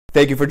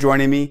Thank you for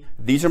joining me.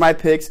 These are my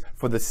picks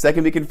for the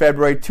second week in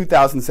February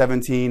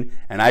 2017,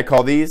 and I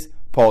call these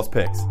Paul's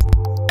Picks.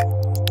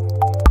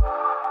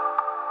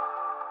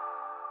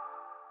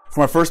 For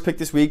my first pick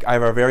this week, I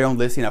have our very own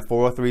listing at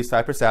 403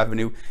 Cypress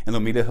Avenue in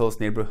Lomita Hills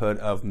neighborhood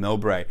of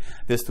Millbrae.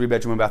 This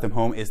 3-bedroom and bathroom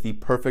home is the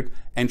perfect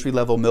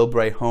entry-level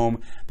Millbrae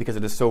home because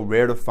it is so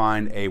rare to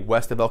find a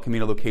west of El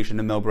Camino location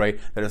in Millbrae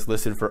that is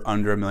listed for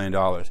under $1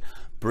 million.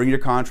 Bring your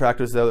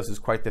contractors though, this is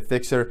quite the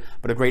fixer,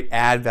 but a great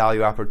add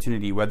value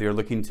opportunity whether you're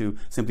looking to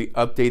simply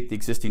update the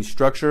existing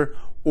structure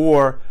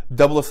or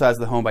double the size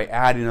of the home by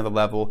adding another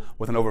level.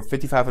 With an over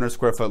 5,500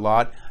 square foot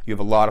lot, you have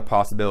a lot of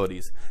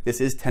possibilities. This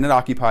is tenant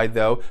occupied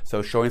though,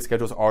 so showing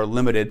schedules are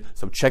limited,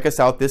 so check us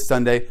out this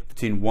Sunday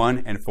between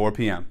 1 and 4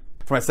 p.m.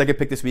 For my second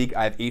pick this week,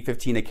 I have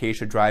 815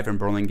 Acacia Drive in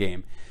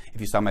Burlingame. If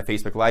you saw my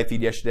Facebook Live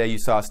feed yesterday, you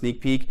saw a sneak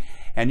peek,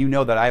 and you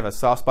know that I have a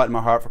soft spot in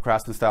my heart for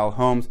craftsman style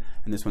homes,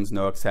 and this one's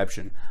no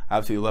exception. I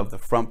absolutely love the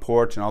front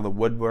porch and all the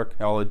woodwork,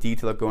 all the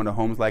detail that go into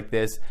homes like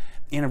this,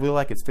 and I really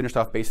like its finished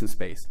off basement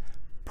space.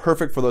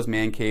 Perfect for those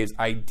man caves,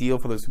 ideal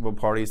for those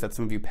parties that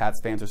some of you Pats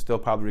fans are still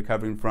probably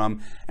recovering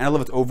from, and I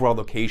love its overall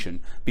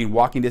location. Being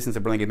walking distance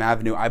of Burlingame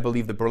Avenue, I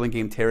believe the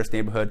Burlingame Terrace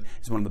neighborhood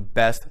is one of the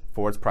best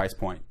for its price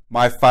point.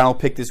 My final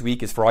pick this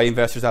week is for all you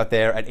investors out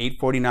there at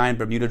 849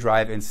 Bermuda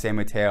Drive in San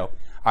Mateo.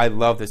 I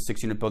love this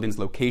 6-unit building's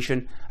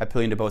location,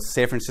 appealing to both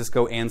San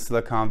Francisco and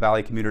Silicon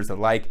Valley commuters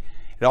alike.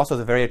 It also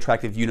has a very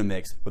attractive unit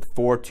mix with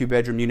 4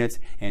 2-bedroom units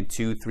and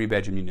 2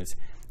 3-bedroom units.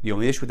 The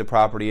only issue with the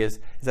property is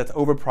that it's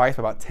overpriced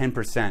by about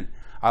 10%.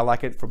 I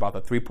like it for about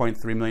the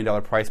 $3.3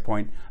 million price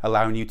point,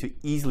 allowing you to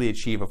easily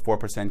achieve a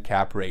 4%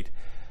 cap rate.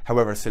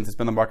 However, since it's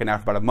been on the market now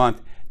for about a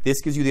month, this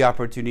gives you the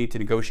opportunity to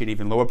negotiate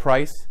even lower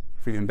price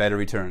for even better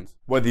returns.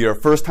 Whether you're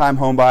a first-time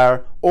home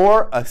buyer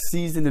or a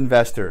seasoned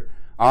investor,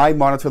 I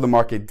monitor the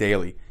market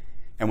daily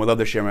and would love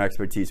to share my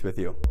expertise with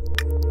you.